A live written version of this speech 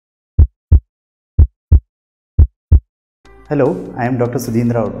Hello, I am Dr.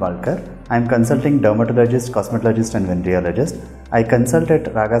 Sudheendra Udbalker. I am consulting dermatologist, cosmetologist and venereologist. I consult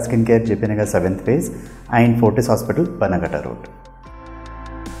at Raga Skincare, JP Nagar 7th phase and Fortis Hospital, Banagata Road.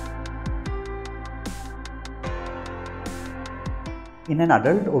 In an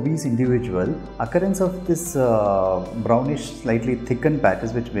adult obese individual, occurrence of this brownish, slightly thickened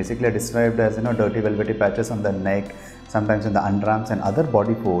patches, which basically are described as dirty velvety patches on the neck, sometimes in the underarms and other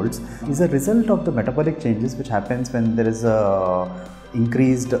body folds, is a result of the metabolic changes which happens when there is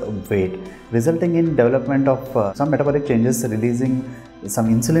increased weight, resulting in development of some metabolic changes releasing some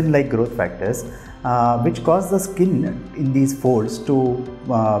insulin-like growth factors, which cause the skin in these folds to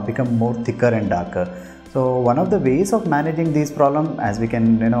become more thicker and darker. So one of the ways of managing these problems, as we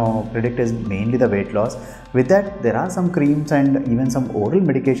can predict, is mainly the weight loss. With that, there are some creams and even some oral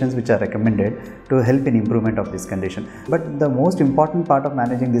medications which are recommended to help in improvement of this condition. But the most important part of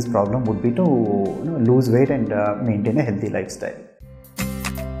managing this problem would be to lose weight and maintain a healthy lifestyle.